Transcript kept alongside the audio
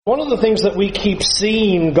One of the things that we keep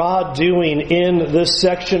seeing God doing in this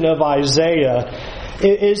section of Isaiah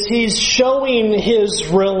is He's showing His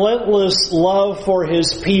relentless love for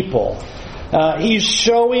His people. He's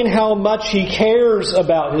showing how much He cares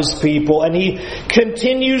about His people, and He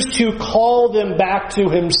continues to call them back to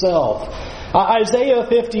Himself. Isaiah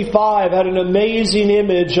 55 had an amazing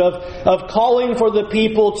image of calling for the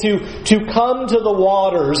people to come to the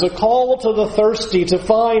waters, a call to the thirsty to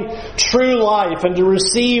find true life and to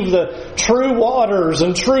receive the true waters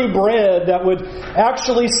and true bread that would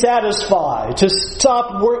actually satisfy, to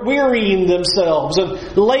stop wearying themselves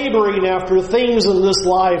and laboring after things in this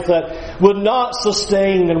life that would not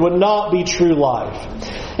sustain and would not be true life.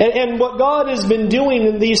 And what God has been doing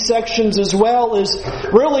in these sections as well is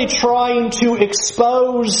really trying to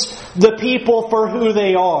expose the people for who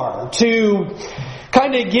they are, to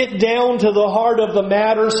kind of get down to the heart of the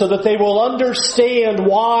matter so that they will understand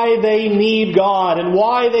why they need God and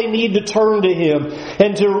why they need to turn to Him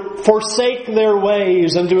and to forsake their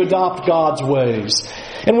ways and to adopt God's ways.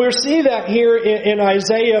 And we see that here in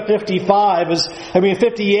Isaiah 58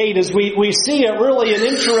 as we see it, really an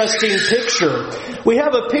interesting picture. We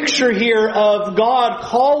have a picture here of God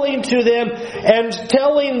calling to them and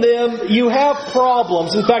telling them, you have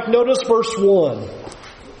problems. In fact, notice verse 1.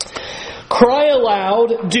 Cry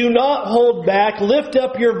aloud, do not hold back, lift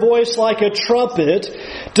up your voice like a trumpet,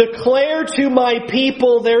 declare to my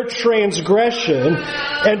people their transgression,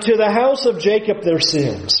 and to the house of Jacob their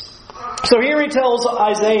sins. So here he tells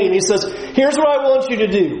Isaiah, and he says, here's what I want you to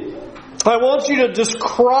do. I want you to just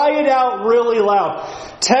cry it out really loud.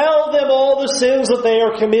 Tell them all the sins that they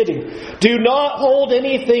are committing. Do not hold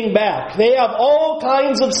anything back. They have all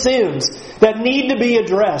kinds of sins that need to be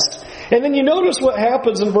addressed. And then you notice what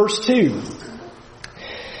happens in verse 2.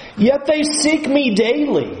 Yet they seek me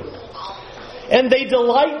daily, and they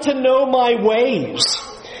delight to know my ways,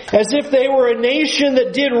 as if they were a nation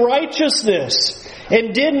that did righteousness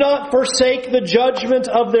and did not forsake the judgment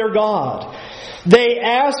of their God. They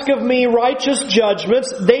ask of me righteous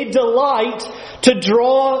judgments. They delight to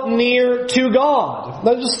draw near to God.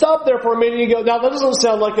 Now just stop there for a minute and you go, now that doesn't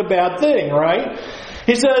sound like a bad thing, right?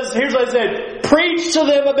 He says, here's what I said, preach to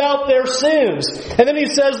them about their sins. And then he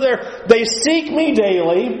says there, they seek me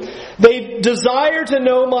daily. They desire to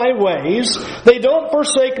know my ways. They don't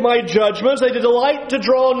forsake my judgments. They delight to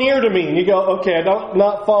draw near to me. And you go, okay, I'm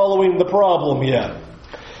not following the problem yet.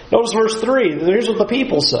 Notice verse 3. Here's what the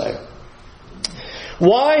people say.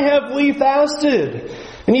 Why have we fasted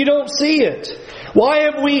and you don't see it? Why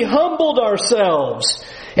have we humbled ourselves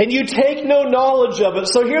and you take no knowledge of it?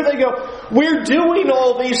 So here they go, we're doing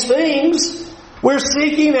all these things. We're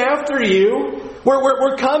seeking after you.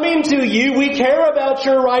 We're coming to you. We care about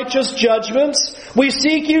your righteous judgments. We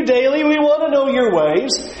seek you daily. We want to know your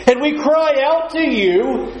ways. And we cry out to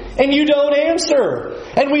you, and you don't answer.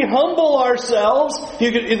 And we humble ourselves.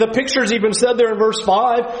 The picture's even said there in verse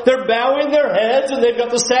 5. They're bowing their heads, and they've got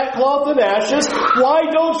the sackcloth and ashes. Why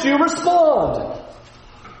don't you respond?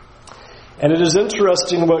 And it is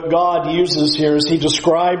interesting what God uses here as He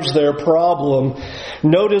describes their problem.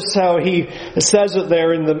 Notice how He says it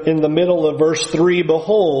there in the middle of verse 3.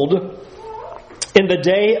 Behold, in the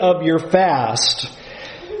day of your fast,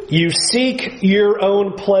 you seek your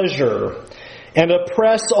own pleasure and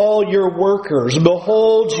oppress all your workers.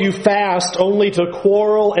 Behold, you fast only to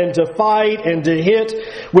quarrel and to fight and to hit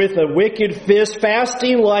with a wicked fist.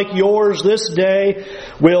 Fasting like yours this day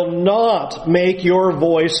will not make your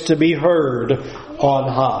voice to be heard on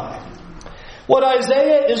high. What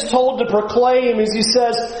Isaiah is told to proclaim is he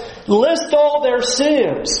says, list all their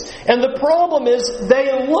sins. And the problem is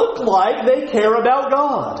they look like they care about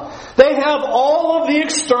God. They have all of the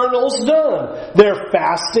externals done. They're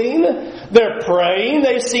fasting. They're praying.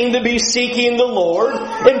 They seem to be seeking the Lord.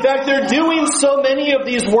 In fact, they're doing so many of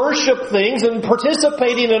these worship things and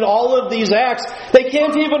participating in all of these acts, they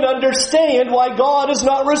can't even understand why God is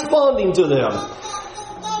not responding to them.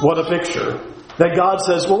 What a picture. That God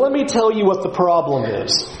says, well, let me tell you what the problem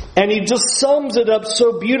is. And He just sums it up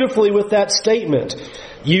so beautifully with that statement.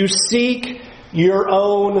 You seek your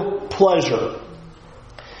own pleasure.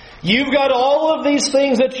 You've got all of these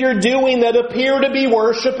things that you're doing that appear to be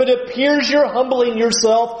worship. It appears you're humbling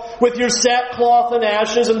yourself with your sackcloth and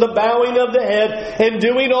ashes and the bowing of the head and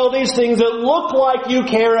doing all these things that look like you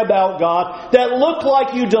care about God, that look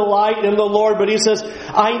like you delight in the Lord. But He says,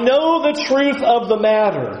 I know the truth of the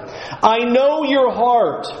matter. I know your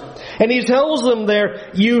heart. And He tells them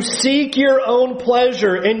there, you seek your own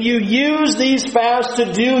pleasure and you use these fasts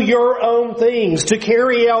to do your own things, to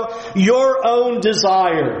carry out your own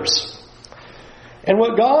desires. And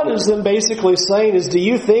what God is then basically saying is, do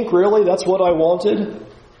you think really that's what I wanted?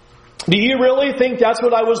 Do you really think that's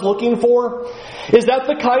what I was looking for? Is that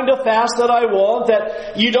the kind of fast that I want?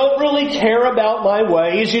 That you don't really care about my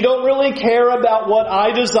ways. You don't really care about what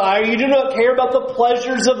I desire. You do not care about the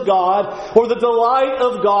pleasures of God or the delight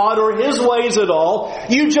of God or His ways at all.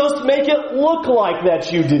 You just make it look like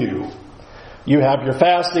that you do. You have your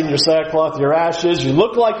fasting, your sackcloth, your ashes. You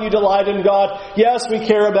look like you delight in God. Yes, we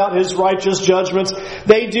care about His righteous judgments.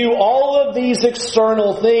 They do all of these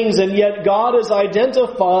external things, and yet God is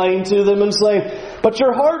identifying to them and saying, but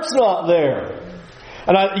your heart's not there.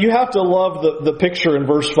 And you have to love the picture in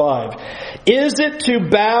verse 5. Is it to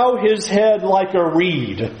bow His head like a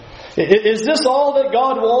reed? Is this all that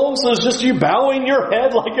God wants? Is just you bowing your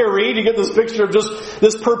head like a reed? You get this picture of just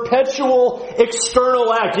this perpetual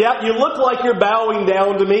external act. Yeah, you look like you're bowing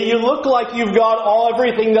down to me. You look like you've got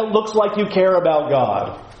everything that looks like you care about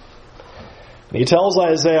God. And He tells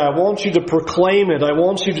Isaiah, I want you to proclaim it. I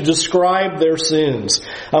want you to describe their sins.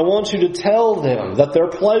 I want you to tell them that their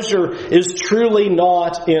pleasure is truly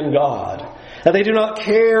not in God. That they do not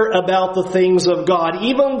care about the things of God,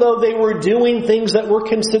 even though they were doing things that were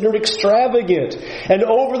considered extravagant and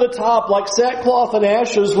over the top, like sackcloth and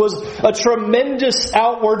ashes was a tremendous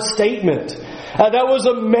outward statement. That was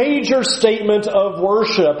a major statement of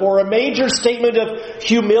worship, or a major statement of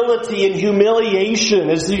humility and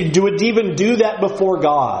humiliation, as you would even do that before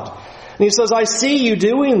God. And He says, I see you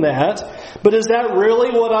doing that, but is that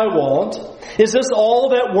really what I want? Is this all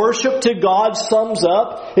that worship to God sums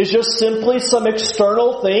up? Is just simply some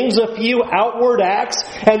external things, a few outward acts,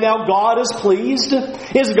 and now God is pleased?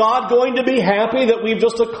 Is God going to be happy that we've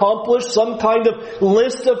just accomplished some kind of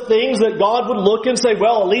list of things that God would look and say,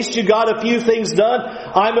 well, at least you got a few things done.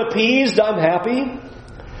 I'm appeased. I'm happy.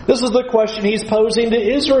 This is the question He's posing to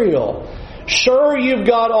Israel. Sure, you've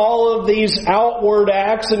got all of these outward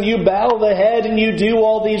acts and you bow the head and you do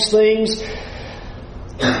all these things,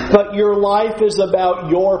 but your life is about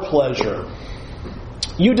your pleasure.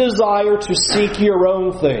 You desire to seek your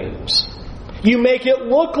own things. You make it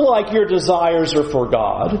look like your desires are for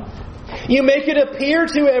God. You make it appear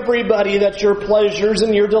to everybody that your pleasures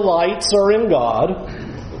and your delights are in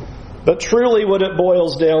God. But truly what it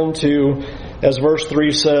boils down to, as verse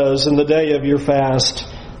 3 says, in the day of your fast,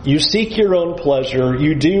 you seek your own pleasure,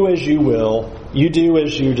 you do as you will, you do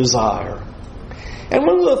as you desire. And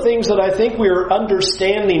one of the things that I think we are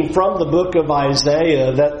understanding from the book of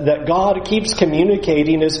Isaiah that God keeps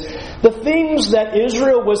communicating is the things that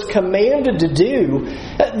Israel was commanded to do.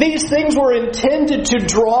 These things were intended to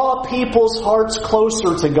draw people's hearts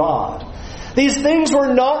closer to God. These things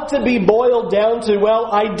were not to be boiled down to, well,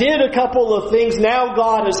 I did a couple of things, now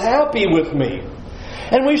God is happy with me.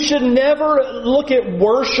 And we should never look at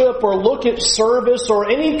worship or look at service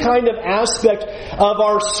or any kind of aspect of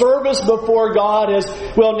our service before God as,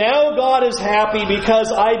 well, now God is happy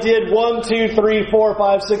because I did 1, 2, 3, 4,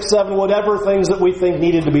 5, 6, 7, whatever things that we think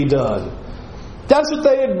needed to be done. That's what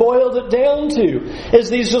they had boiled it down to, is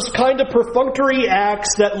these just kind of perfunctory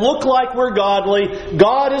acts that look like we're godly.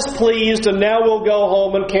 God is pleased, and now we'll go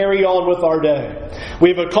home and carry on with our day.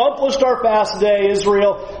 We've accomplished our fast day,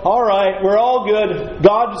 Israel. All right, we're all good.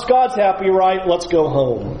 God's happy, right? Let's go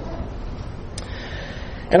home.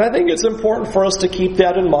 And I think it's important for us to keep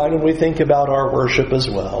that in mind when we think about our worship as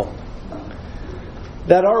well.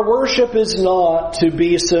 That our worship is not to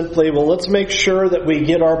be simply, well, let's make sure that we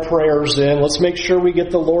get our prayers in. Let's make sure we get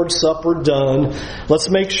the Lord's Supper done. Let's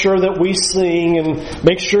make sure that we sing and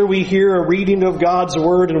make sure we hear a reading of God's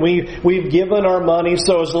Word and we've given our money.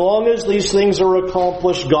 So as long as these things are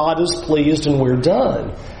accomplished, God is pleased and we're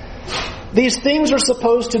done. These things are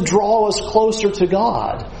supposed to draw us closer to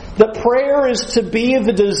God. That prayer is to be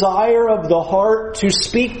the desire of the heart to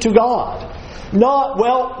speak to God. Not,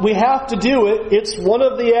 well, we have to do it. It's one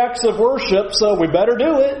of the acts of worship, so we better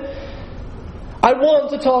do it. I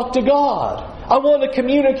want to talk to God. I want to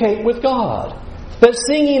communicate with God. That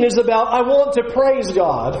singing is about, I want to praise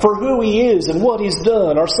God for who He is and what He's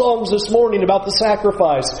done. Our songs this morning about the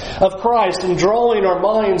sacrifice of Christ and drawing our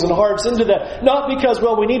minds and hearts into that. Not because,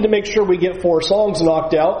 well, we need to make sure we get 4 songs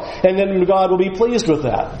knocked out and then God will be pleased with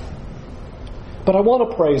that. But I want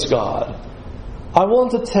to praise God. I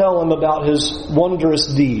want to tell Him about His wondrous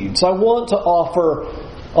deeds. I want to offer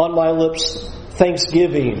on my lips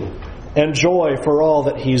thanksgiving and joy for all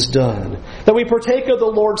that He's done. That we partake of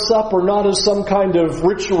the Lord's Supper not as some kind of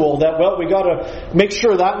ritual that, well, we got to make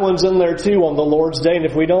sure that one's in there too on the Lord's Day, and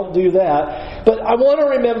if we don't do that. But I want to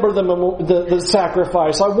remember the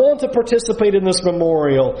sacrifice. I want to participate in this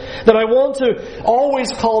memorial. That I want to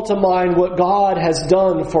always call to mind what God has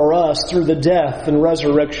done for us through the death and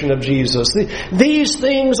resurrection of Jesus. These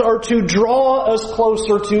things are to draw us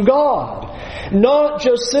closer to God. Not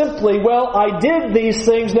just simply, well, I did these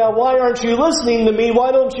things, now why aren't you listening to me?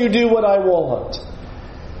 Why don't you do what I want?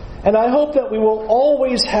 And I hope that we will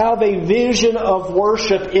always have a vision of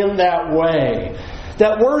worship in that way.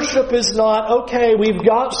 That worship is not, okay, we've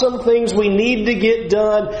got some things we need to get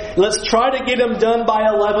done. Let's try to get them done by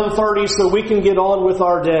 11:30 so we can get on with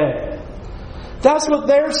our day. That's what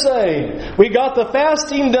they're saying. We got the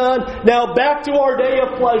fasting done, now back to our day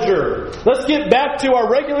of pleasure. Let's get back to our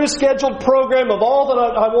regularly scheduled program of all that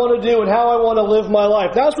I want to do and how I want to live my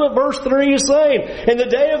life. That's what verse 3 is saying. In the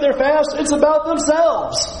day of their fast, it's about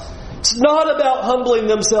themselves. It's not about humbling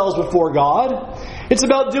themselves before God. It's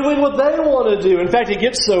about doing what they want to do. In fact, it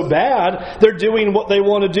gets so bad, they're doing what they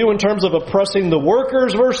want to do in terms of oppressing the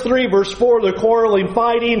workers. Verse 3, verse 4, the quarreling,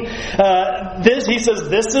 fighting. He says,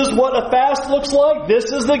 this is what a fast looks like. This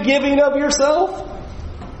is the giving of yourself.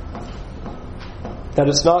 That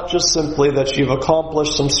it's not just simply that you've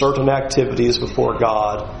accomplished some certain activities before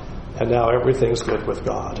God, and now everything's good with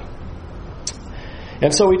God.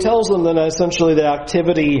 And so he tells them that essentially the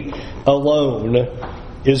activity alone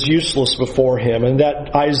is useless before him, and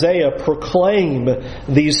that Isaiah proclaim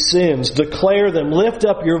these sins, declare them, lift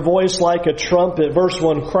up your voice like a trumpet. Verse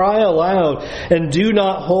 1, cry aloud and do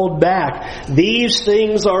not hold back. These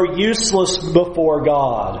things are useless before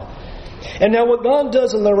God. And now what God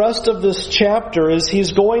does in the rest of this chapter is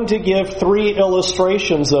He's going to give 3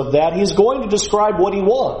 illustrations of that. He's going to describe what He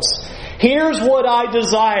wants. Here's what I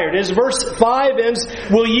desired. As verse 5 ends,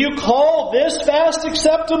 will you call this fast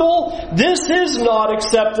acceptable? This is not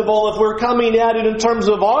acceptable if we're coming at it in terms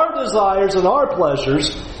of our desires and our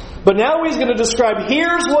pleasures. But now He's going to describe,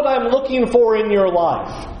 here's what I'm looking for in your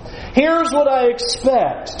life. Here's what I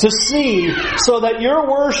expect to see so that your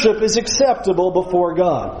worship is acceptable before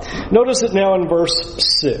God. Notice it now in verse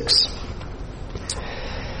 6.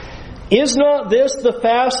 Is not this the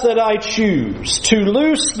fast that I choose, to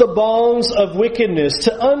loose the bonds of wickedness,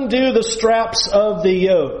 to undo the straps of the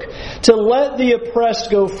yoke, to let the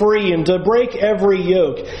oppressed go free, and to break every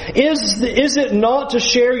yoke? Is it not to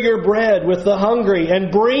share your bread with the hungry,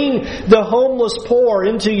 and bring the homeless poor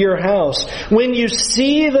into your house? When you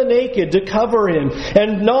see the naked, to cover him,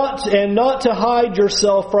 and not to hide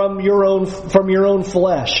yourself from your own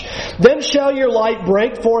flesh. Then shall your light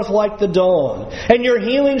break forth like the dawn, and your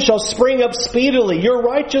healing shall spring up speedily. Your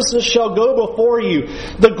righteousness shall go before you.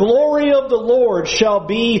 The glory of the Lord shall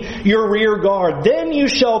be your rear guard. Then you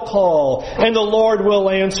shall call, and the Lord will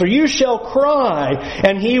answer. You shall cry,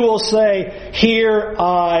 and He will say, here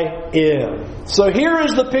I am. So here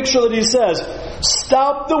is the picture that He says,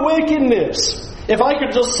 stop the wickedness. If I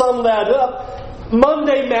could just sum that up,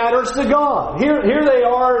 Monday matters to God. Here they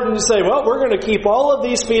are, and you say, well, we're going to keep all of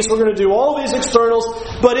these feasts, we're going to do all these externals,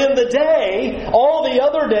 but in the day, all the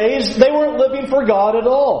other days, they weren't living for God at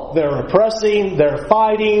all. They're oppressing, they're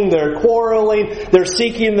fighting, they're quarreling, they're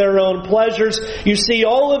seeking their own pleasures. You see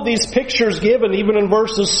all of these pictures given, even in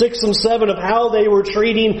verses 6 and 7, of how they were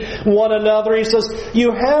treating one another. He says,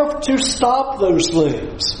 you have to stop those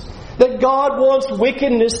things. That God wants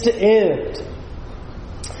wickedness to end.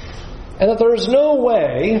 And that there is no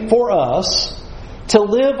way for us to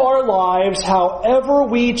live our lives however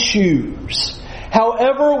we choose,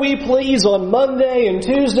 however we please on Monday and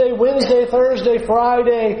Tuesday, Wednesday, Thursday,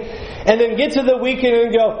 Friday, and then get to the weekend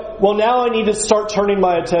and go, well, now I need to start turning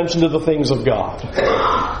my attention to the things of God.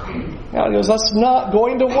 God goes, that's not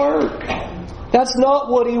going to work. That's not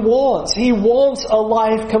what He wants. He wants a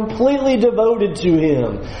life completely devoted to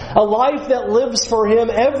Him. A life that lives for Him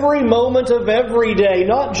every moment of every day,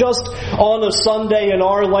 not just on a Sunday in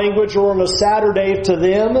our language or on a Saturday to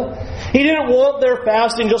them. He didn't want their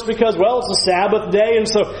fasting just because, well, it's a Sabbath day and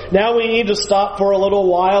so now we need to stop for a little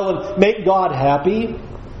while and make God happy.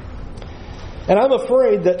 And I'm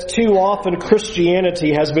afraid that too often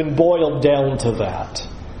Christianity has been boiled down to that.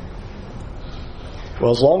 Well,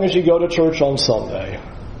 as long as you go to church on Sunday,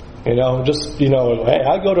 hey,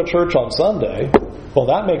 I go to church on Sunday. Well,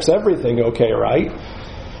 that makes everything okay, right?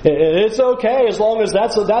 It's okay as long as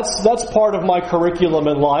that's part of my curriculum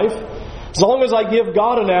in life. As long as I give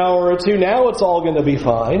God an hour or two, now it's all going to be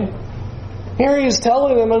fine. Here He's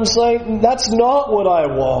telling them and saying, that's not what I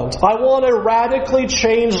want. I want a radically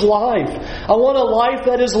changed life. I want a life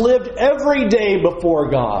that is lived every day before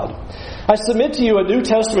God. I submit to you a New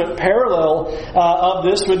Testament parallel of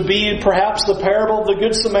this would be perhaps the parable of the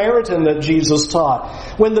Good Samaritan that Jesus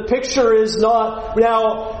taught. When the picture is not,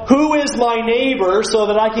 now, who is my neighbor so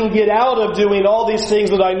that I can get out of doing all these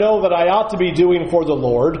things that I know that I ought to be doing for the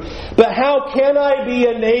Lord, but how can I be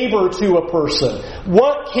a neighbor to a person?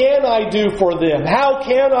 What can I do for them? How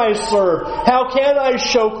can I serve? How can I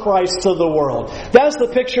show Christ to the world? That's the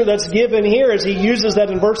picture that's given here as he uses that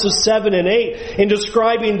in verses 7 and 8 in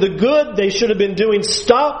describing the good they should have been doing.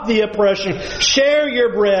 Stop the oppression. Share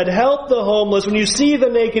your bread. Help the homeless. When you see the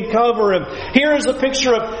naked, cover him. Here is a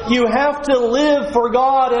picture of you have to live for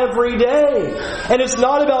God every day. And it's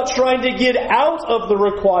not about trying to get out of the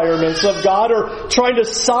requirements of God or trying to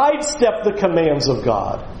sidestep the commands of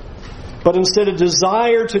God. But instead a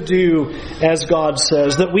desire to do as God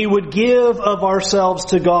says, that we would give of ourselves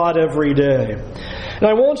to God every day. And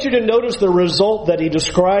I want you to notice the result that he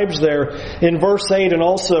describes there in verse 8 and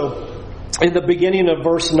also in the beginning of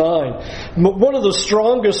verse 9. One of the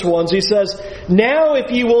strongest ones, he says, now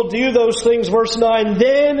if you will do those things, verse 9,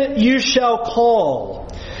 then you shall call,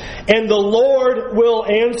 and the Lord will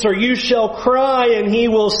answer. You shall cry, and He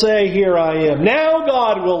will say, here I am. Now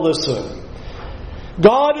God will listen.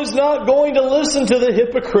 God is not going to listen to the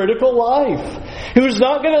hypocritical life. Who's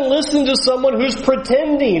not going to listen to someone who's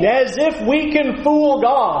pretending as if we can fool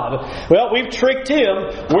God. Well, we've tricked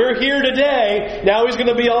Him. We're here today. Now He's going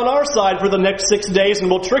to be on our side for the next 6 days and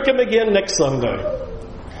we'll trick Him again next Sunday.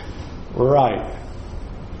 Right.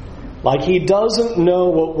 Like He doesn't know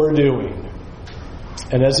what we're doing.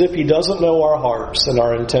 And as if He doesn't know our hearts and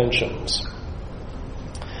our intentions.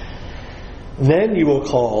 Then you will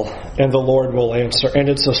call, and the Lord will answer. And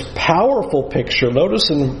it's a powerful picture.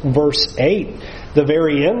 Notice in verse 8, the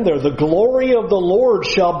very end there, the glory of the Lord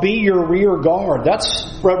shall be your rear guard.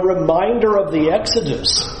 That's a reminder of the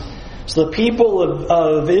Exodus. So the people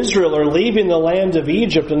of Israel are leaving the land of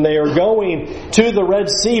Egypt and they are going to the Red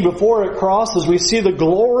Sea. Before it crosses, we see the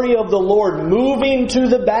glory of the Lord moving to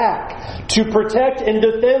the back to protect and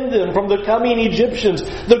defend them from the coming Egyptians.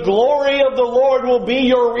 The glory of the Lord will be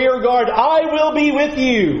your rear guard. I will be with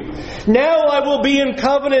you. Now I will be in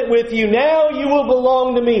covenant with you. Now you will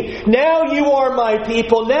belong to me. Now you are my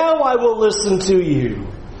people. Now I will listen to you.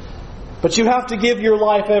 But you have to give your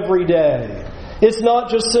life every day. It's not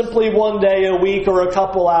just simply one day a week or a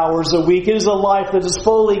couple hours a week. It is a life that is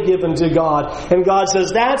fully given to God. And God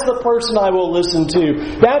says, that's the person I will listen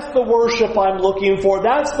to. That's the worship I'm looking for.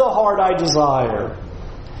 That's the heart I desire.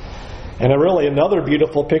 And really another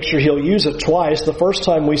beautiful picture, he'll use it twice. The first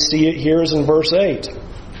time we see it here is in verse 8.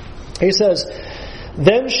 He says,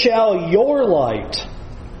 then shall your light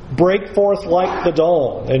break forth like the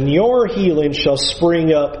dawn, and your healing shall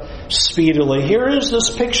spring up speedily. Here is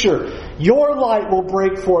this picture. Your light will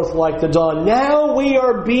break forth like the dawn. Now we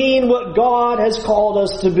are being what God has called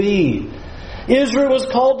us to be. Israel was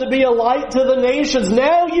called to be a light to the nations.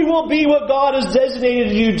 Now you will be what God has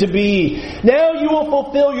designated you to be. Now you will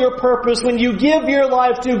fulfill your purpose when you give your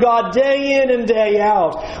life to God day in and day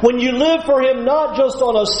out. When you live for Him not just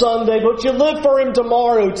on a Sunday, but you live for Him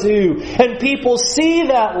tomorrow too. And people see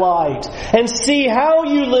that light and see how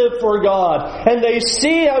you live for God. And they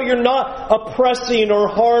see how you're not oppressing or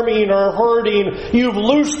harming or hurting. You've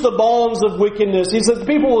loosed the bonds of wickedness. He says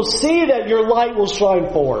people will see that your light will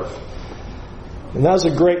shine forth. And that's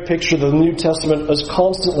a great picture. The New Testament is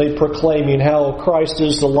constantly proclaiming how Christ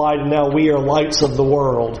is the light and now we are lights of the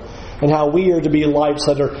world. And how we are to be lights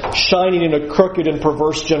that are shining in a crooked and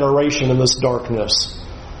perverse generation in this darkness.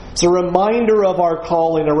 It's a reminder of our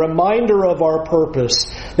calling, a reminder of our purpose.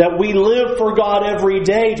 That we live for God every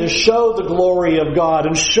day to show the glory of God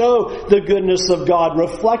and show the goodness of God,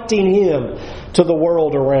 reflecting Him to the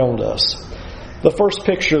world around us. The first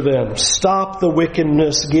picture then, stop the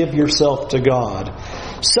wickedness, give yourself to God.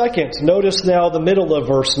 Second, notice now the middle of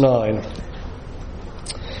verse 9.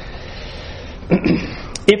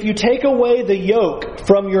 If you take away the yoke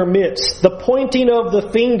from your midst, the pointing of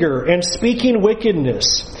the finger and speaking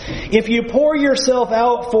wickedness, if you pour yourself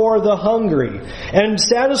out for the hungry and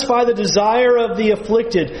satisfy the desire of the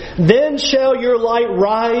afflicted, then shall your light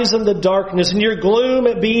rise in the darkness and your gloom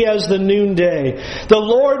be as the noonday. The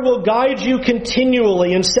Lord will guide you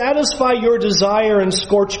continually and satisfy your desire in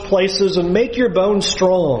scorched places and make your bones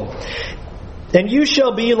strong. And you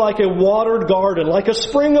shall be like a watered garden, like a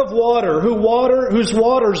spring of water, whose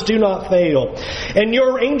waters do not fail. And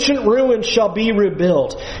your ancient ruins shall be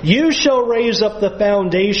rebuilt. You shall raise up the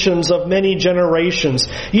foundations of many generations.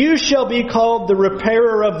 You shall be called the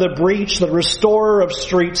repairer of the breach, the restorer of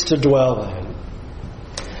streets to dwell in.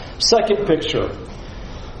 Second picture.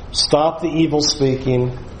 Stop the evil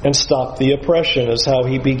speaking and stop the oppression is how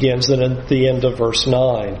he begins it at the end of verse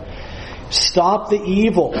 9. Stop the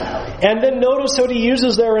evil. And then notice what he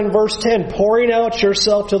uses there in verse 10. Pouring out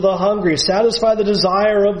yourself to the hungry. Satisfy the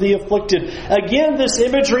desire of the afflicted. Again, this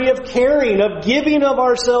imagery of caring, of giving of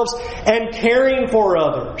ourselves and caring for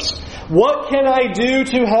others. What can I do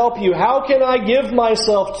to help you? How can I give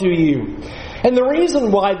myself to you? And the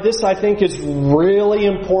reason why this, I think, is really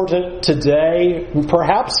important today,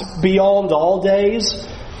 perhaps beyond all days,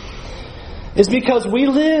 is because we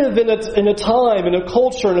live in a time, in a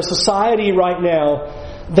culture, in a society right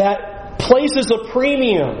now that places a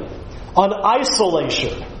premium on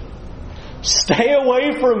isolation. Stay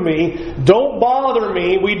away from me. Don't bother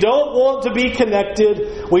me. We don't want to be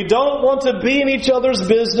connected. We don't want to be in each other's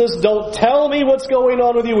business. Don't tell me what's going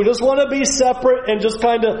on with you. We just want to be separate and just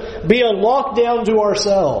kind of be a lockdown to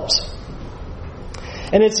ourselves.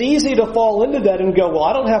 And it's easy to fall into that and go, well,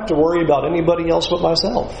 I don't have to worry about anybody else but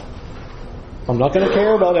myself. I'm not going to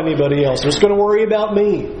care about anybody else. I'm just going to worry about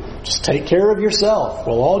me. Just take care of yourself.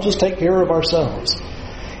 We'll all just take care of ourselves.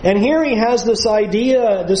 And here he has this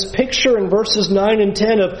idea, this picture in verses 9 and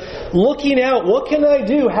 10 of looking out. What can I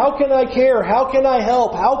do? How can I care? How can I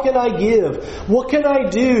help? How can I give? What can I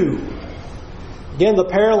do? Again, the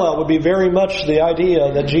parallel would be very much the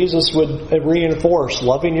idea that Jesus would reinforce,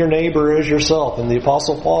 loving your neighbor as yourself. And the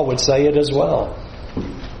Apostle Paul would say it as well.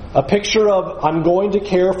 A picture of, I'm going to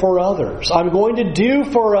care for others. I'm going to do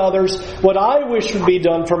for others what I wish would be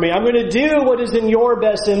done for me. I'm going to do what is in your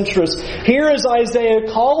best interest. Here is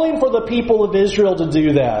Isaiah calling for the people of Israel to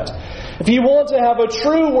do that. If you want to have a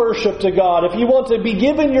true worship to God, if you want to be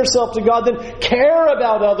giving yourself to God, then care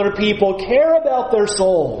about other people. Care about their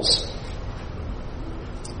souls.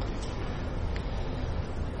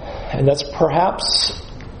 And that's perhaps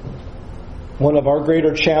one of our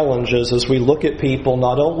greater challenges as we look at people,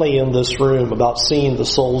 not only in this room, about seeing the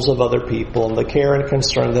souls of other people and the care and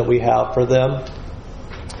concern that we have for them,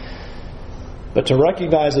 but to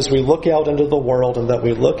recognize as we look out into the world and that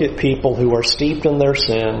we look at people who are steeped in their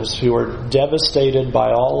sins, who are devastated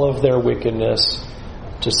by all of their wickedness,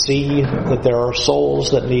 to see that there are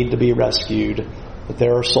souls that need to be rescued, that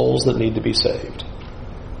there are souls that need to be saved,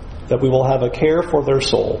 that we will have a care for their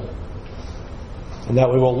soul. And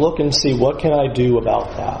that we will look and see, what can I do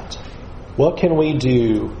about that? What can we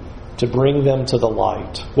do to bring them to the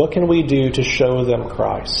light? What can we do to show them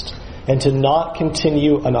Christ? And to not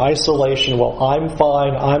continue in isolation, well, I'm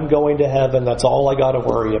fine, I'm going to heaven, that's all I got to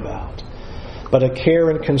worry about. But a care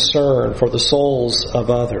and concern for the souls of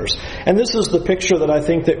others. And this is the picture that I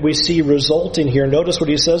think that we see resulting here. Notice what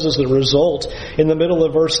he says is the result in the middle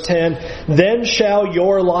of verse 10. Then shall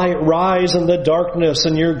your light rise in the darkness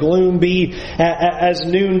and your gloom be as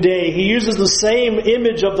noonday. He uses the same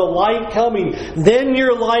image of the light coming. Then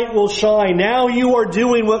your light will shine. Now you are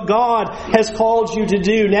doing what God has called you to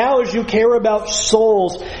do. Now as you care about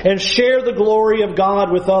souls and share the glory of God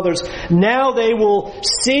with others, now they will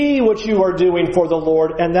see what you are doing for the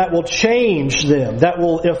Lord, and that will change them. That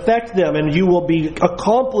will affect them, and you will be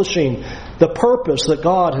accomplishing the purpose that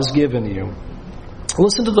God has given you.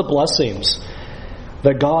 Listen to the blessings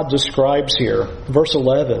that God describes here. Verse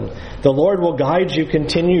 11, the Lord will guide you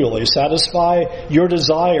continually, satisfy your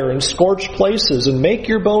desire in scorched places, and make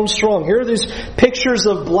your bones strong. Here are these pictures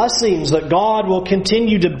of blessings that God will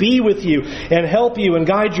continue to be with you and help you and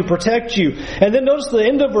guide you, protect you. And then notice the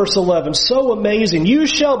end of verse 11, so amazing. You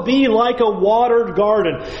shall be like a watered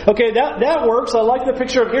garden. Okay, that works. I like the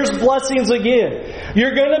picture of, here's blessings again.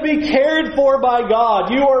 You're going to be cared for by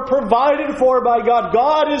God. You are provided for by God.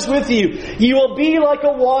 God is with you. You will be like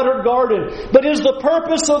a watered garden. But is the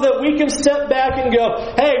purpose so that we can step back and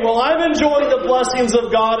go, hey, well, I'm enjoying the blessings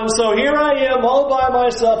of God, and so here I am all by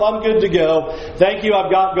myself. I'm good to go. Thank you, I've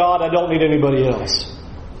got God. I don't need anybody else.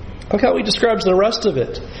 Look how he describes the rest of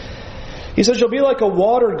it. He says, you'll be like a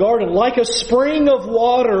watered garden, like a spring of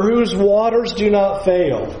water whose waters do not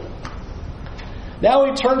fail. Now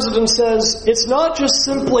he turns it and says, it's not just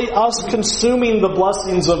simply us consuming the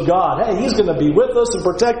blessings of God. Hey, He's going to be with us and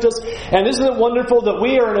protect us. And isn't it wonderful that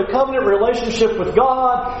we are in a covenant relationship with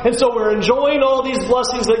God? And so we're enjoying all these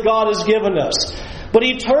blessings that God has given us. But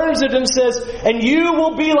he turns it and says, and you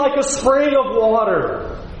will be like a spring of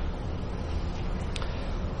water.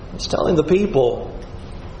 He's telling the people,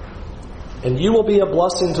 and you will be a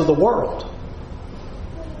blessing to the world.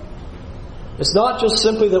 It's not just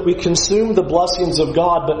simply that we consume the blessings of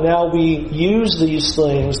God, but now we use these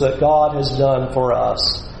things that God has done for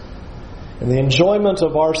us. And the enjoyment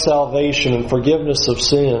of our salvation and forgiveness of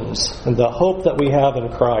sins and the hope that we have in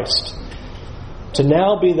Christ. to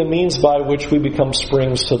now be the means by which we become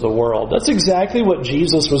springs to the world. That's exactly what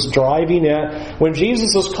Jesus was driving at when Jesus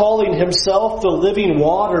was calling himself the living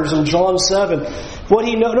waters in John 7.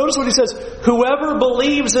 Notice what he says, whoever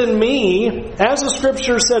believes in me, as the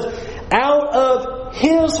scripture said, out of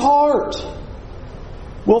his heart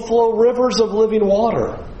will flow rivers of living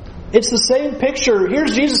water. It's the same picture.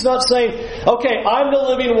 Here's Jesus not saying, okay, I'm the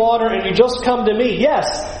living water and you just come to me.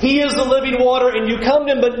 Yes, He is the living water and you come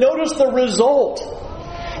to Him, but notice the result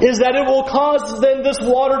is that it will cause then this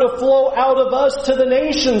water to flow out of us to the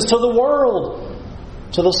nations, to the world,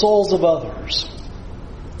 to the souls of others.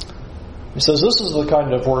 He says, this is the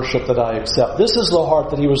kind of worship that I accept. This is the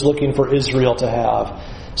heart that He was looking for Israel to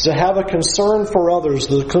have. To have a concern for others,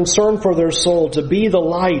 the concern for their soul, to be the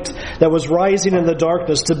light that was rising in the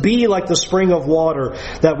darkness, to be like the spring of water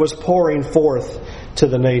that was pouring forth to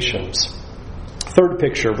the nations. Third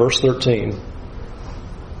picture, verse 13.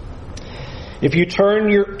 If you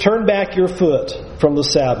turn back your foot from the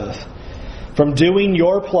Sabbath, from doing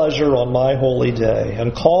your pleasure on my holy day,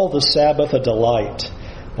 and call the Sabbath a delight,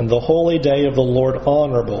 and the holy day of the Lord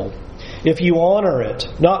honorable, if you honor it,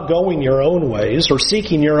 not going your own ways, or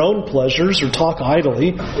seeking your own pleasures, or talk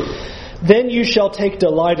idly, then you shall take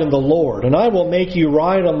delight in the Lord, and I will make you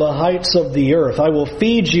ride on the heights of the earth. I will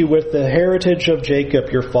feed you with the heritage of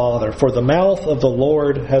Jacob your father, for the mouth of the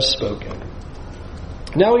Lord has spoken.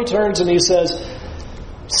 Now he turns and he says,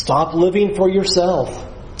 stop living for yourself.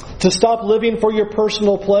 To stop living for your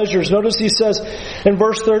personal pleasures. Notice he says in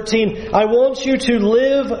verse 13, I want you to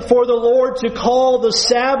live for the Lord, to call the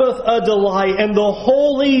Sabbath a delight and the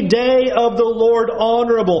holy day of the Lord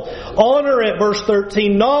honorable. Honor it, verse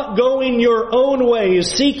 13, not going your own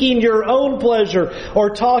ways, seeking your own pleasure,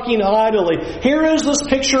 or talking idly. Here is this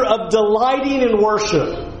picture of delighting in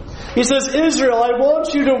worship. He says, Israel, I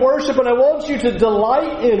want you to worship and I want you to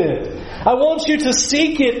delight in it. I want you to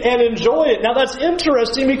seek it and enjoy it. Now that's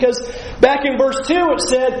interesting because back in verse 2 it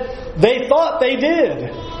said they thought they did.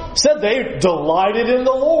 It said they delighted in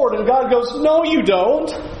the Lord. And God goes, no you don't.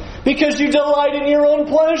 Because you delight in your own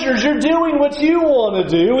pleasures. You're doing what you want to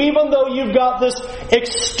do. Even though you've got this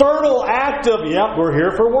external act of, yep, we're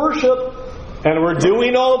here for worship. And we're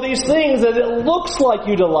doing all these things that it looks like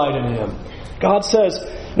you delight in Him. God says,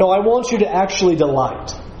 no, I want you to actually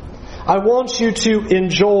delight. I want you to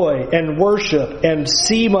enjoy and worship and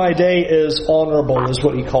see my day as honorable, is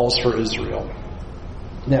what He calls for Israel.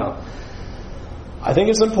 Now, I think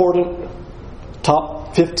it's important.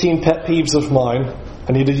 Top 15 pet peeves of mine.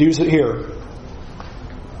 I need to use it here.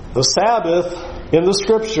 The Sabbath in the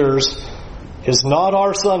Scriptures is not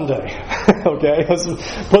our Sunday. Okay? Let's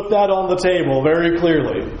put that on the table very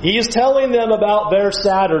clearly. He's telling them about their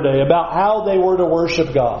Saturday, about how they were to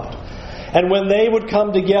worship God. And when they would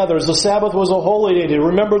come together, as the Sabbath was a holy day, to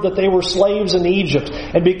remember that they were slaves in Egypt,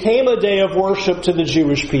 and became a day of worship to the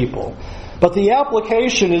Jewish people. But the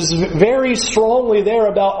application is very strongly there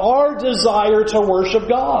about our desire to worship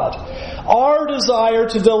God. Our desire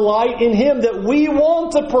to delight in Him, that we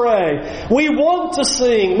want to pray, we want to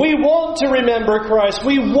sing, we want to remember Christ,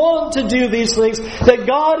 we want to do these things, that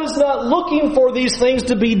God is not looking for these things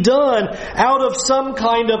to be done out of some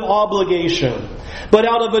kind of obligation, but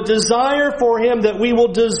out of a desire for Him, that we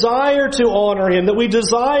will desire to honor Him, that we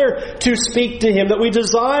desire to speak to Him, that we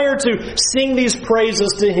desire to sing these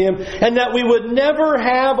praises to Him, and that we would never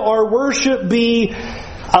have our worship be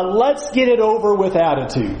a let's get it over with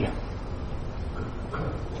attitude.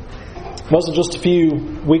 It wasn't just a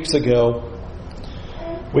few weeks ago,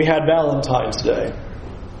 we had Valentine's Day.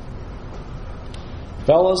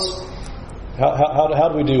 Fellas, how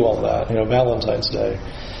do we do all that? Valentine's Day.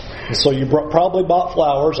 And so you probably bought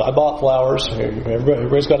flowers. I bought flowers.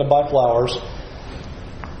 Everybody's got to buy flowers.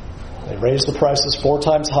 They raised the prices 4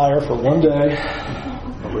 times higher for one day.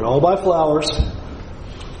 But we all buy flowers.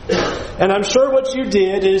 And I'm sure what you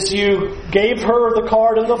did is you gave her the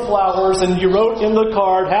card and the flowers, and you wrote in the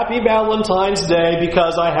card, Happy Valentine's Day,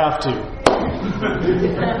 because I have to.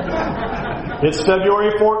 It's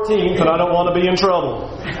February 14th and I don't want to be in trouble.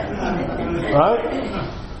 Right?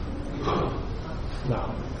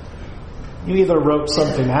 No. You either wrote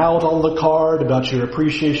something out on the card about your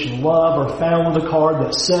appreciation and love, or found a card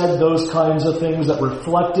that said those kinds of things that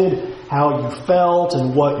reflected how you felt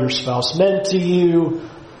and what your spouse meant to you.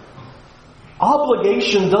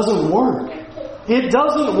 Obligation doesn't work. It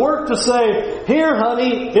doesn't work to say, here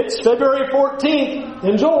honey, it's February 14th,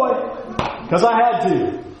 enjoy, because I had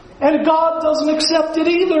to. And God doesn't accept it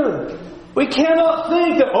either. We cannot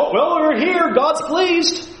think that, we're here, God's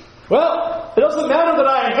pleased. Well, it doesn't matter that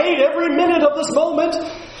I hate every minute of this moment.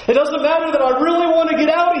 It doesn't matter that I really want to get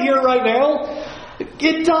out of here right now.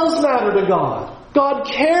 It does matter to God. God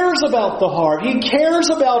cares about the heart. He cares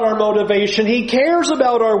about our motivation. He cares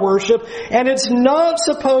about our worship. And it's not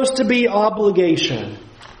supposed to be obligation.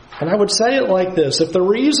 And I would say it like this. If the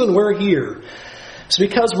reason we're here is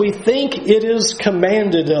because we think it is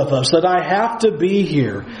commanded of us that I have to be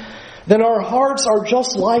here, then our hearts are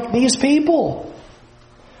just like these people.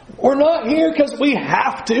 We're not here because we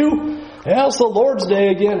have to. Yeah, it's the Lord's Day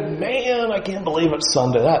again. Man, I can't believe it's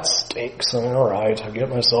Sunday. That stinks. All right, I get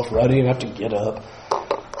myself ready and have to get up.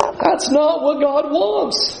 That's not what God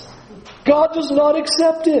wants. God does not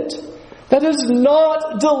accept it. That is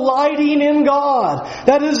not delighting in God.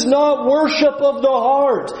 That is not worship of the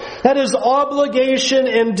heart. That is obligation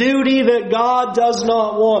and duty that God does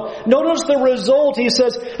not want. Notice the result. He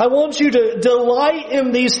says, I want you to delight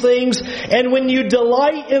in these things. And when you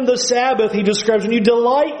delight in the Sabbath, he describes, when you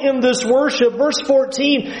delight in this worship, verse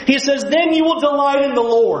 14, he says, then you will delight in the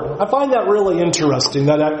Lord. I find that really interesting,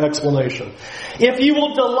 that explanation. If you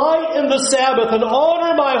will delight in the Sabbath and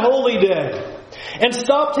honor my holy day, and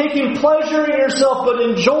stop taking pleasure in yourself, but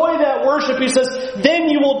enjoy that worship, he says, then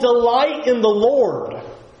you will delight in the Lord.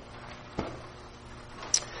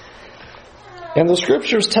 And the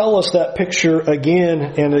Scriptures tell us that picture again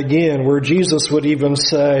and again, where Jesus would even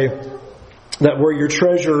say that where your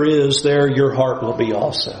treasure is, there your heart will be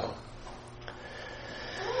also.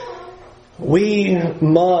 We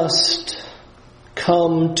must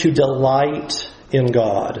come to delight in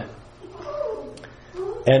God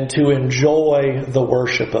and to enjoy the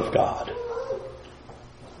worship of God.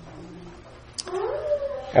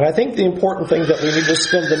 And I think the important thing that we need to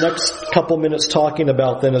spend the next couple minutes talking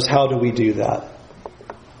about then is how do we do that?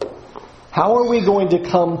 How are we going to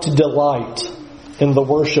come to delight in the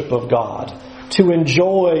worship of God? To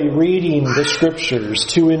enjoy reading the Scriptures,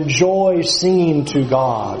 to enjoy singing to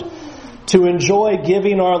God, to enjoy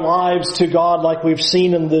giving our lives to God like we've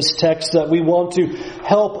seen in this text, that we want to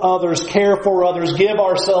help others, care for others, give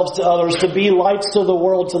ourselves to others, to be lights to the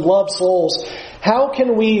world, to love souls. How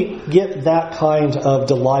can we get that kind of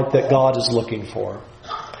delight that God is looking for?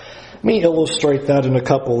 Let me illustrate that in a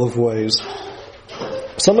couple of ways.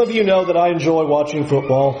 Some of you know that I enjoy watching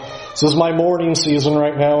football. This is my morning season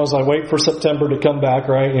right now as I wait for September to come back,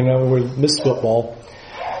 right? You know, we miss football.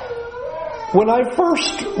 When I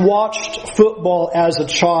first watched football as a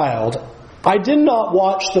child, I did not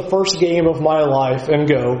watch the first game of my life and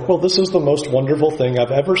go, well, this is the most wonderful thing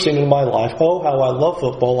I've ever seen in my life. Oh, how I love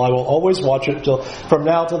football. I will always watch it from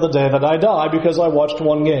now to the day that I die because I watched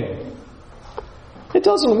one game. It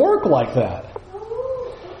doesn't work like that.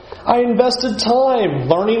 I invested time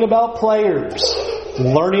learning about players,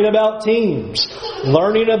 learning about teams,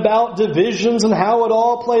 learning about divisions and how it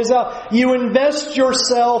all plays out. You invest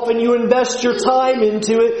yourself and you invest your time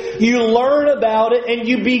into it. You learn about it and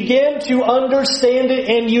you begin to understand it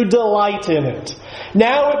and you delight in it.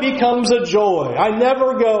 Now it becomes a joy. I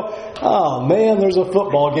never go, oh man, there's a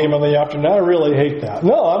football game in the afternoon. I really hate that.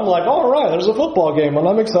 No, I'm like, all right, there's a football game and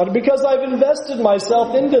I'm excited because I've invested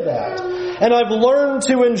myself into that. And I've learned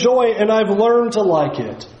to enjoy it and I've learned to like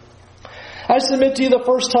it. I submit to you the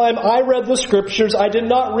first time I read the Scriptures, I did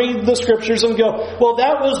not read the Scriptures and go, well,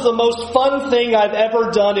 that was the most fun thing I've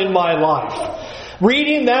ever done in my life.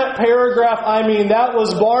 Reading that paragraph, that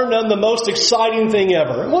was bar none the most exciting thing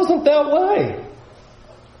ever. It wasn't that way.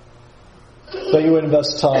 But you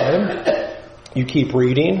invest time, you keep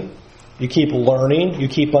reading, you keep learning, you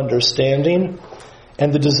keep understanding,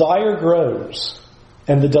 and the desire grows,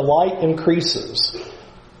 and the delight increases.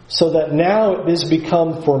 So that now it has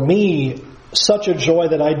become for me such a joy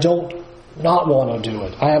that I don't not want to do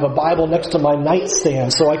it. I have a Bible next to my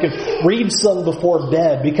nightstand so I can read some before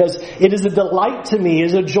bed because it is a delight to me, it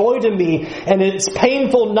is a joy to me, and it's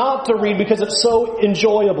painful not to read because it's so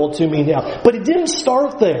enjoyable to me now. But it didn't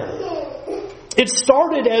start there. It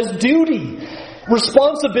started as duty,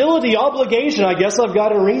 responsibility, obligation. I guess I've got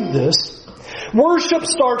to read this. Worship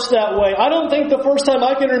starts that way. I don't think the first time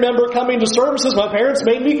I can remember coming to services, my parents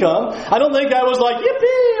made me come. I don't think I was like,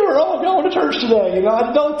 yippee, we're all going to church today.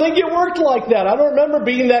 I don't think it worked like that. I don't remember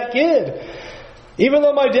being that kid. Even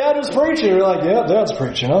though my dad was preaching, you're like, yeah, Dad's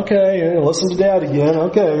preaching. Okay, listen to Dad again.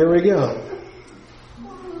 Okay, here we go.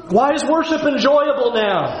 Why is worship enjoyable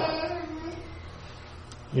now?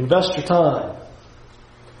 You invest your time.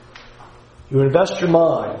 You invest your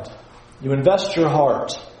mind. You invest your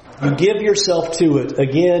heart. You give yourself to it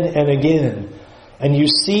again and again. And you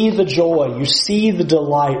see the joy. You see the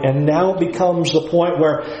delight. And now it becomes the point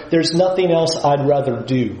where there's nothing else I'd rather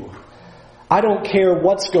do. I don't care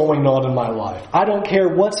what's going on in my life. I don't care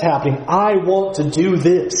what's happening. I want to do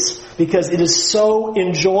this because it is so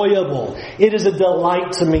enjoyable. It is a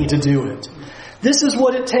delight to me to do it. This is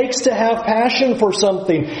what it takes to have passion for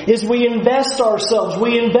something, is we invest ourselves,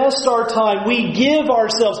 we invest our time, we give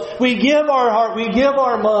ourselves, we give our heart, we give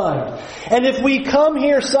our mind. And if we come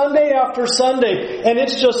here Sunday after Sunday and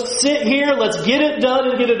it's just sit here, let's get it done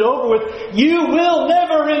and get it over with, you will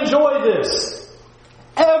never enjoy this.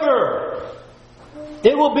 Ever.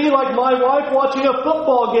 It will be like my wife watching a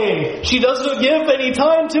football game. She doesn't give any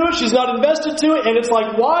time to it, she's not invested to it, and it's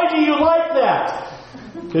like, why do you like that?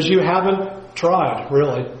 Because you haven't tried,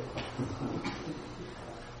 really.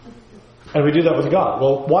 And we do that with God.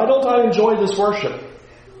 Well, why don't I enjoy this worship?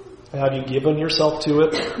 Have you given yourself to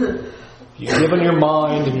it? Have you given your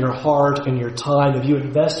mind and your heart and your time? Have you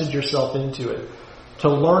invested yourself into it? To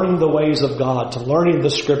learning the ways of God, to learning the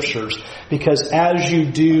Scriptures. Because as you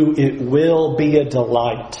do, it will be a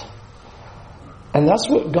delight. And that's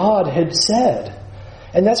what God had said.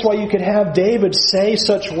 And that's why you could have David say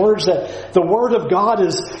such words that the Word of God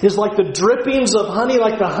is like the drippings of honey,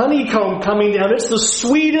 like the honeycomb coming down. It's the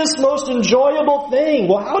sweetest, most enjoyable thing.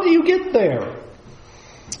 Well, how do you get there?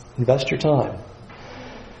 Invest your time.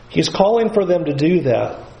 He's calling for them to do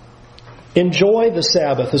that. Enjoy the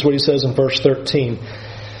Sabbath, is what he says in verse 13.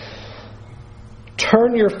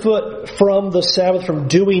 Turn your foot from the Sabbath, from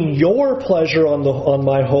doing your pleasure on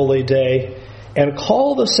my holy day, and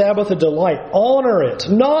call the Sabbath a delight. Honor it,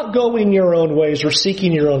 not going your own ways or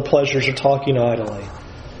seeking your own pleasures or talking idly.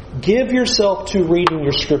 Give yourself to reading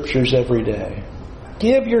your Scriptures every day.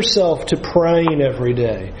 Give yourself to praying every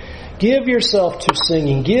day. Give yourself to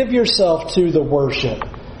singing. Give yourself to the worship.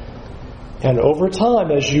 And over time,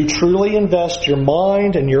 as you truly invest your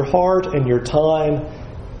mind and your heart and your time,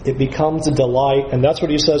 it becomes a delight. And that's what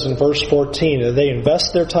he says in verse 14. They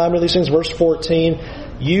invest their time in these things. Verse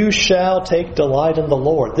 14, you shall take delight in the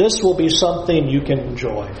Lord. This will be something you can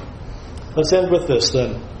enjoy. Let's end with this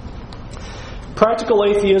then. Practical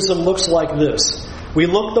atheism looks like this. We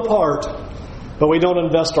look the part, but we don't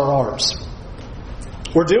invest our hearts.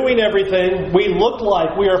 We're doing everything. We look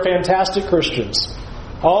like we are fantastic Christians.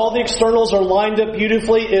 All the externals are lined up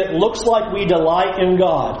beautifully. It looks like we delight in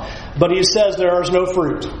God. But he says there is no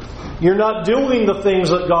fruit. You're not doing the things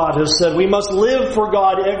that God has said. We must live for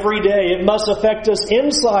God every day. It must affect us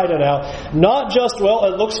inside and out. Not just, well,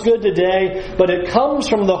 it looks good today, but it comes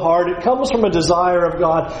from the heart. It comes from a desire of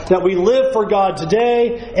God that we live for God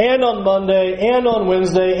today and on Monday and on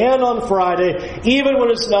Wednesday and on Friday, even when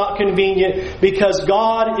it's not convenient, because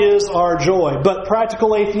God is our joy. But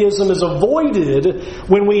practical atheism is avoided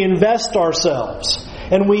when we invest ourselves.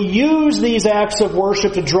 And we use these acts of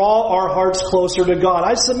worship to draw our hearts closer to God.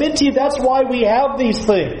 I submit to you, that's why we have these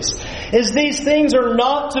things. Is these things are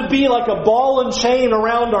not to be like a ball and chain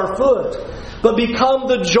around our foot, but become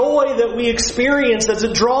the joy that we experience as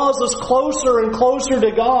it draws us closer and closer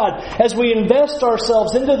to God as we invest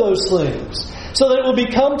ourselves into those things. So that it will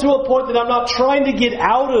become to a point that I'm not trying to get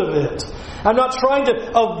out of it. I'm not trying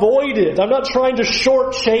to avoid it. I'm not trying to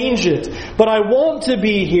shortchange it. But I want to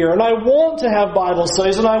be here, and I want to have Bible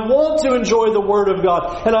studies, and I want to enjoy the Word of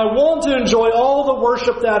God, and I want to enjoy all the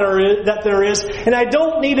worship that there is, and I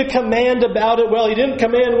don't need a command about it. Well, He didn't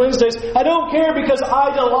command Wednesdays. I don't care because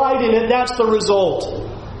I delight in it. That's the result.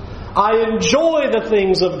 I enjoy the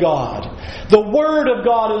things of God. The Word of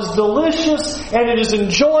God is delicious, and it is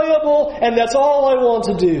enjoyable, and that's all I want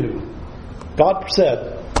to do. God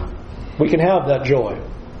said, we can have that joy.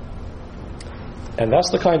 And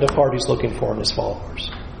that's the kind of heart He's looking for in His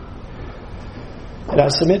followers. And I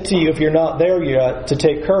submit to you, if you're not there yet, to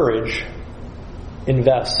take courage,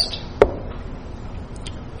 invest.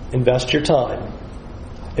 Invest your time.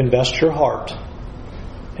 Invest your heart.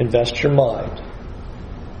 Invest your mind.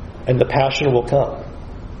 And the passion will come.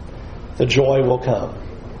 The joy will come.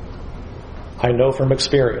 I know from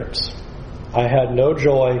experience. I had no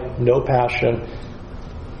joy, no passion.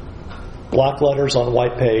 Black letters on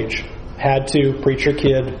white page. Had to, preacher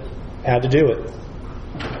kid, had to do it.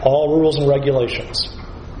 All rules and regulations.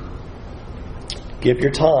 Give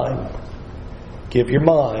your time. Give your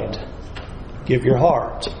mind. Give your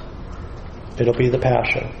heart. It'll be the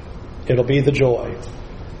passion. It'll be the joy.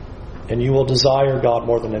 And you will desire God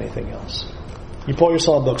more than anything else. You pull your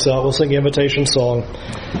songbooks out. We'll sing the invitation song.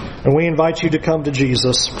 And we invite you to come to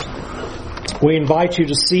Jesus. We invite you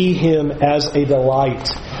to see Him as a delight.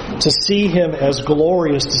 To see Him as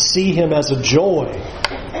glorious. To see Him as a joy.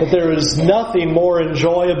 That there is nothing more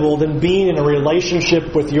enjoyable than being in a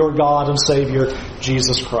relationship with your God and Savior,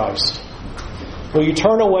 Jesus Christ. Will you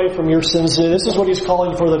turn away from your sins? This is what He's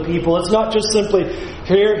calling for the people. It's not just simply,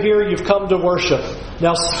 here, you've come to worship.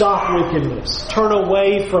 Now stop wickedness. Turn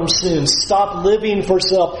away from sin. Stop living for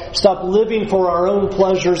self. Stop living for our own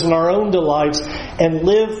pleasures and our own delights and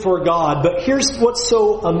live for God. But here's what's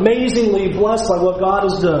so amazingly blessed by what God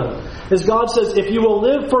has done. Is God says, if you will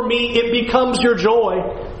live for me, it becomes your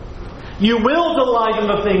joy. You will delight in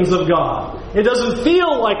the things of God. It doesn't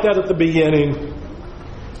feel like that at the beginning.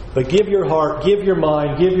 But give your heart, give your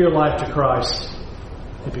mind, give your life to Christ.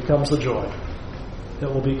 It becomes the joy.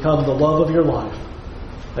 It will become the love of your life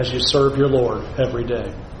as you serve your Lord every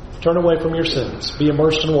day. Turn away from your sins. Be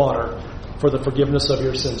immersed in water for the forgiveness of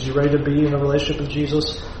your sins. You ready to be in a relationship with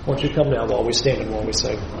Jesus? Won't you come now while we stand and while we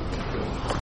sing?